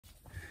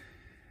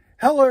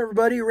Hello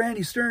everybody,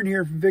 Randy Stern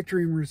here from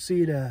Victory in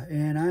Reseda,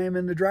 and I am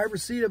in the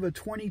driver's seat of a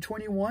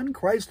 2021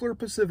 Chrysler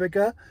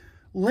Pacifica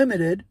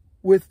Limited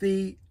with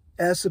the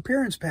S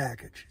Appearance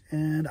Package,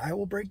 and I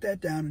will break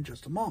that down in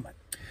just a moment.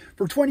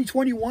 For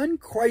 2021,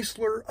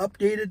 Chrysler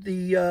updated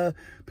the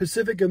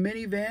Pacifica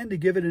minivan to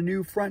give it a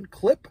new front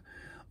clip.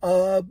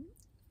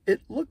 It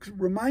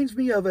reminds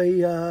me of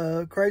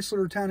a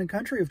Chrysler Town &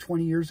 Country of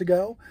 20 years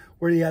ago,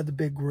 where they had the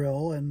big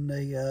grille and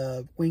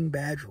the wing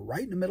badge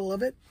right in the middle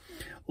of it.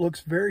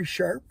 Looks very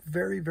sharp,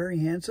 very, very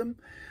handsome.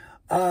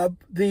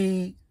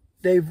 They've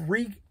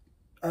redone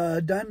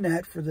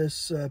that for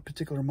this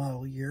particular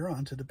model year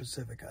onto the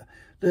Pacifica.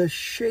 The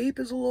shape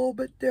is a little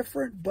bit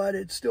different, but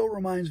it still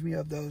reminds me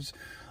of those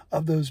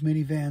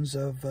minivans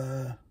of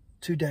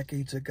 2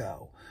 decades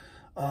ago.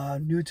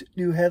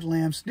 New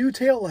headlamps, new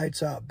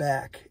taillights out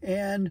back,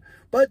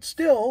 but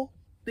still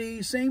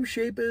the same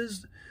shape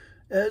as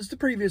the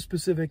previous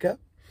Pacifica,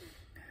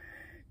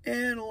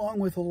 and along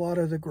with a lot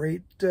of the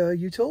great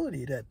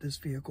utility that this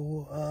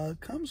vehicle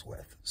comes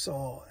with.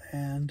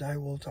 And I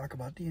will talk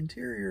about the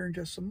interior in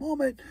just a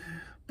moment,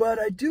 but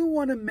I do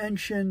want to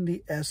mention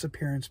the S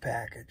Appearance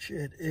Package.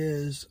 It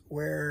is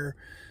where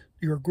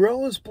your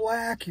grille is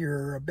black,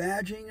 your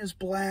badging is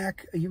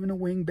black, even a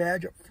wing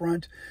badge up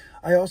front.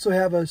 I also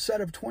have a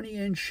set of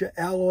 20-inch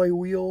alloy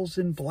wheels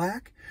in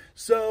black.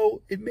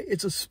 So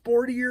it's a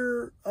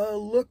sportier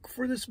look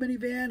for this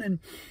minivan, and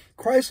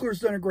Chrysler's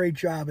done a great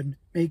job in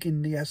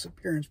making the S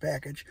Appearance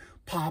Package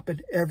pop,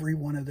 and every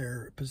one of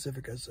their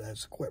Pacificas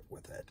is equipped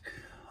with it.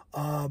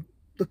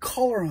 The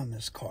color on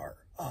this car,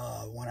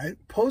 when I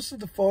posted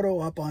the photo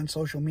up on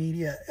social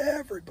media,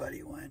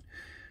 everybody went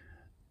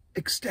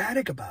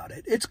ecstatic about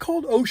it. It's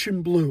called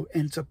Ocean Blue,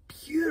 and it's a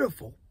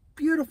beautiful,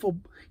 beautiful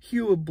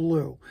hue of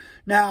blue.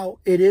 Now,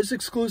 it is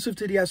exclusive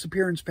to the S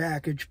Appearance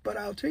Package, but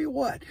I'll tell you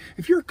what,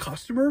 if you're a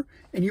customer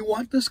and you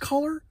want this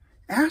color,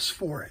 ask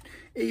for it,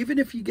 even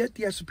if you get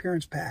the S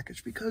Appearance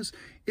Package, because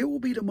it will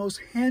be the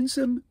most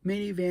handsome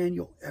minivan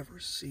you'll ever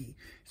see.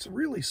 It's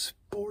really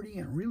sporty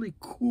and really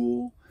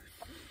cool,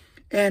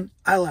 and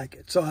I like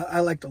it, so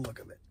I like the look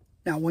of it.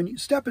 Now, when you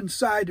step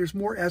inside, there's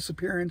more S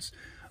Appearance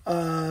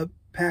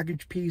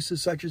package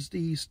pieces, such as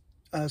these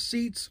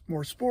seats,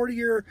 more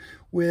sportier,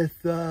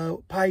 with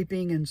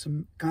piping and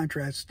some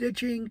contrast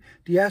stitching,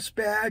 the S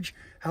badge.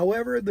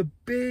 However, the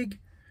big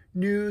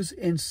news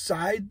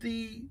inside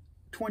the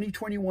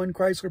 2021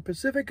 Chrysler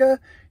Pacifica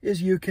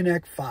is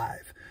Uconnect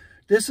 5.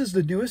 This is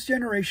the newest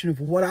generation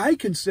of what I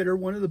consider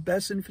one of the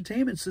best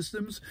infotainment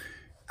systems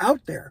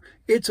out there.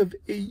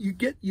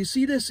 You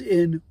see this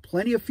in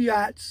plenty of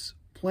Fiats,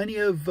 plenty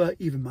of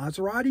even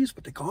Maseratis,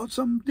 but they call it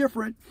something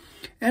different,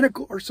 and of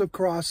course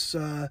across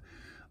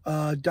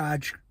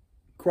Dodge,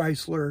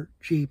 Chrysler,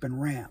 Jeep,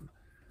 and Ram.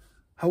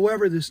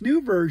 However, this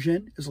new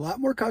version is a lot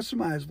more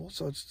customizable,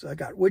 so it's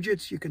got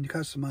widgets you can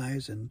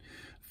customize and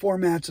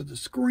formats of the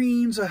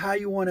screens of how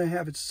you want to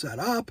have it set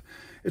up.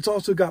 It's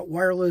also got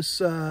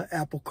wireless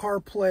Apple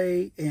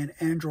CarPlay and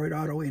Android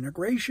Auto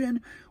integration,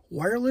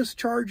 wireless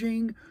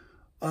charging,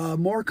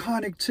 more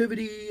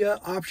connectivity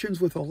options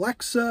with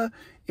Alexa,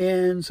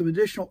 and some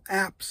additional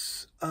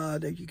apps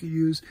that you can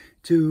use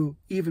to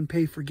even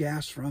pay for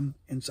gas from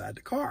inside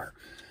the car.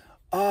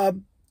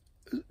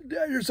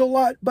 There's a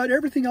lot, but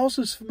everything else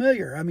is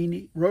familiar. I mean,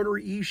 the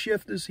rotary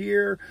E-shift is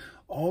here,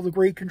 all the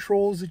great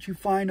controls that you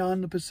find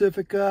on the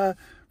Pacifica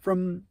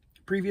from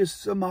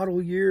previous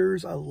model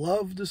years. I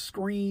love the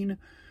screen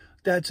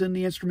that's in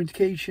the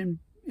instrumentation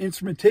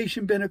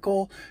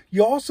binnacle.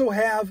 You also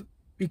have,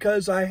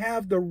 because I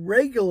have the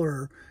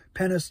regular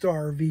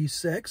Pentastar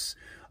V6,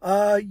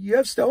 you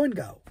have stow and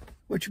go,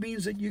 which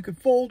means that you could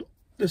fold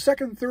the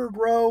second and third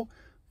row,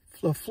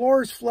 the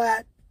floor is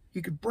flat,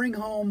 you could bring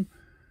home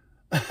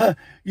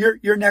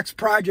your next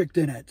project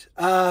in it.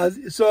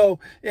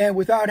 And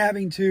without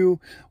having to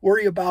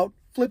worry about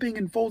flipping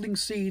and folding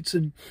seats,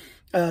 and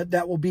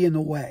that will be in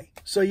the way.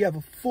 So you have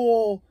a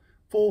full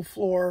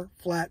floor,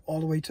 flat all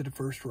the way to the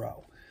first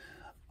row.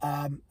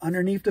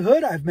 Underneath the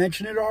hood, I've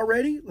mentioned it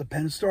already, the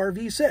Pentastar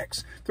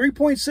V6.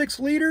 3.6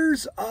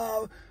 liters,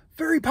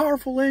 very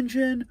powerful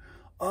engine.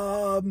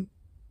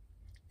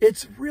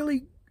 It's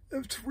really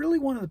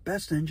one of the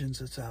best engines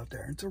that's out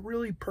there. It's a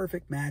really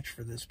perfect match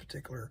for this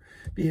particular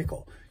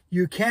vehicle.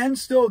 You can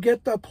still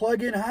get the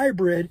plug-in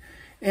hybrid,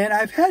 and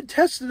I've had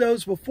tested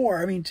those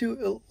before. I mean,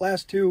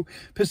 last two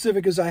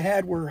Pacificas I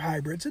had were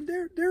hybrids, and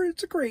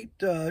it's a great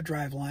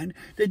driveline.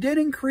 They did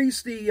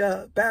increase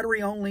the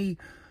battery-only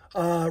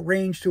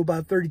range to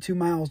about 32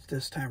 miles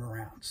this time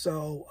around.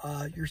 So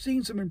you're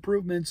seeing some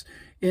improvements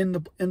in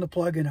the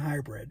plug-in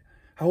hybrid.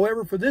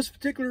 However, for this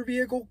particular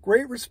vehicle,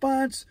 great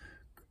response,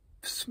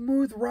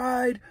 smooth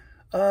ride,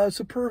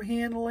 superb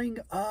handling.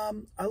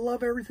 I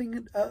love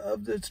everything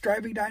of its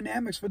driving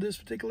dynamics for this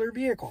particular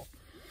vehicle.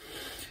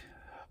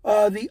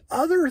 The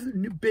other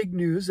big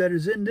news that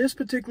is in this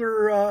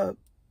particular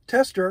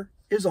tester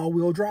is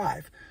all-wheel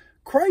drive.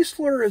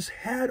 Chrysler has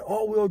had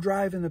all-wheel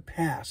drive in the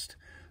past.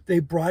 They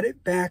brought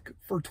it back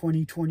for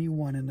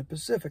 2021 in the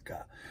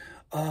Pacifica.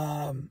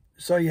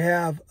 So you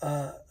have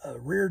a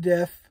rear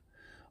diff,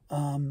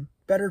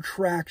 better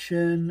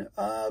traction.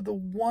 The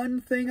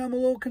one thing I'm a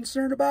little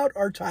concerned about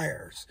are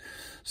tires.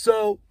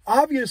 So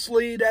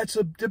obviously that's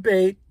a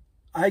debate.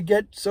 I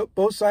get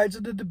both sides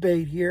of the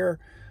debate here.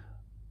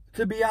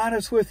 To be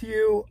honest with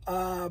you,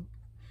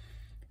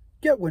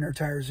 get winter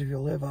tires if you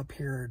live up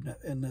here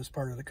in this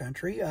part of the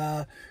country.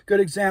 Good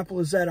example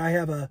is that I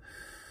have a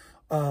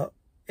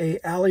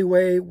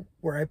alleyway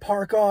where I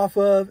park off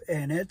of,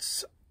 and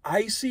it's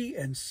icy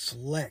and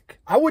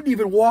slick. I wouldn't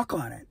even walk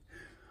on it,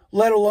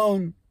 let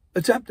alone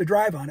attempt to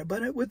drive on it.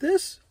 But with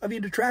this, I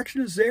mean, the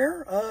traction is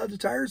there. The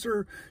tires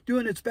are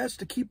doing its best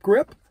to keep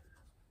grip.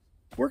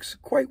 Works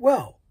quite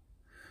well.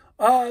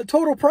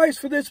 Total price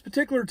for this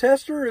particular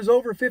tester is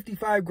over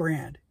 55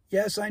 grand.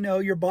 Yes, I know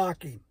you're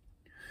balking.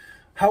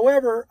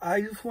 However,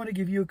 I just want to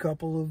give you a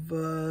couple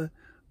of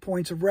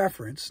points of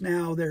reference.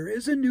 Now, there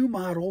is a new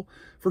model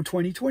for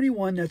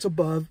 2021 that's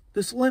above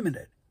this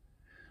limited.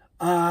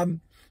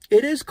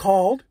 It is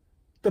called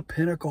the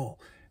Pinnacle.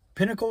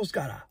 Pinnacle's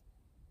got a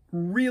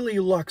really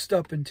luxed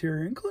up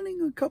interior,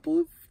 including a couple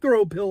of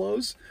throw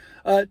pillows.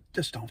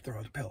 Just don't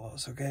throw the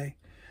pillows, okay?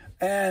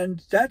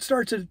 And that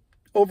starts at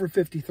over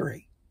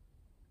 53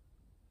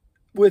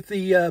 with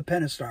the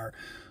Pentastar.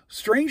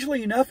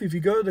 Strangely enough, if you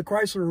go to the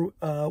Chrysler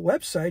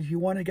website, if you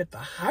want to get the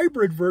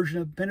hybrid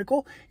version of the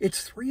Pinnacle,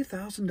 it's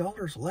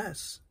 $3,000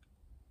 less.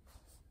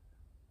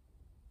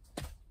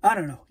 I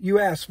don't know. You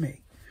ask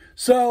me.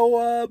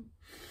 So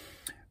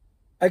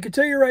I can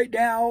tell you right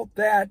now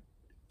that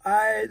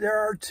there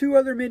are 2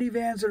 other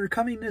minivans that are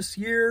coming this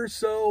year.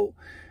 So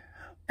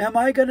am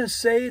I going to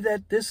say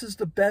that this is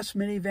the best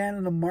minivan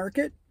in the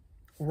market?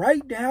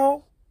 Right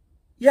now,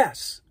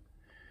 yes.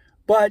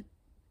 But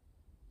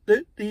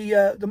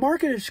the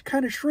market is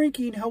kind of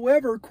shrinking.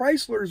 However,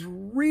 Chrysler is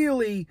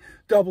really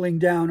doubling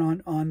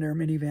down on their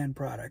minivan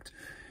product.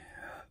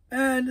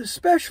 And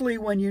especially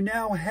when you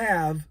now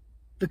have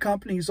the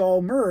companies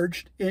all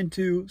merged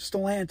into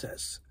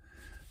Stellantis.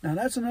 Now,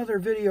 that's another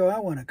video I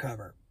want to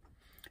cover.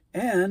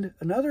 And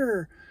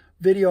another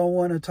video I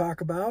want to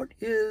talk about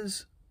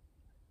is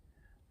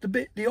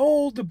the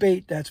old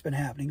debate that's been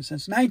happening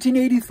since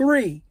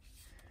 1983.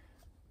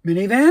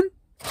 Minivan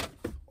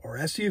or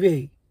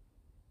SUV?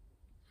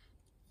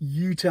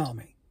 You tell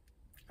me.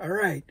 All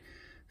right.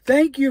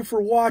 Thank you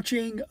for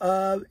watching.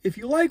 If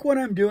you like what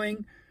I'm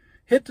doing,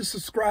 hit the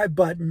subscribe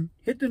button,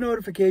 hit the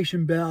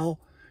notification bell.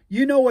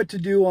 You know what to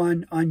do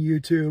on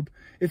YouTube.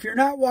 If you're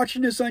not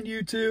watching this on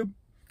YouTube,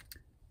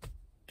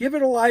 give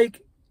it a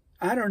like.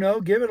 I don't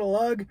know, give it a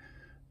lug.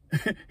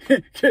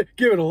 Give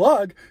it a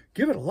lug.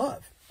 Give it a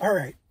love. All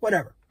right,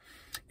 whatever.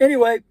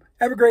 Anyway,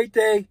 have a great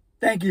day.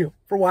 Thank you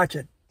for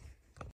watching.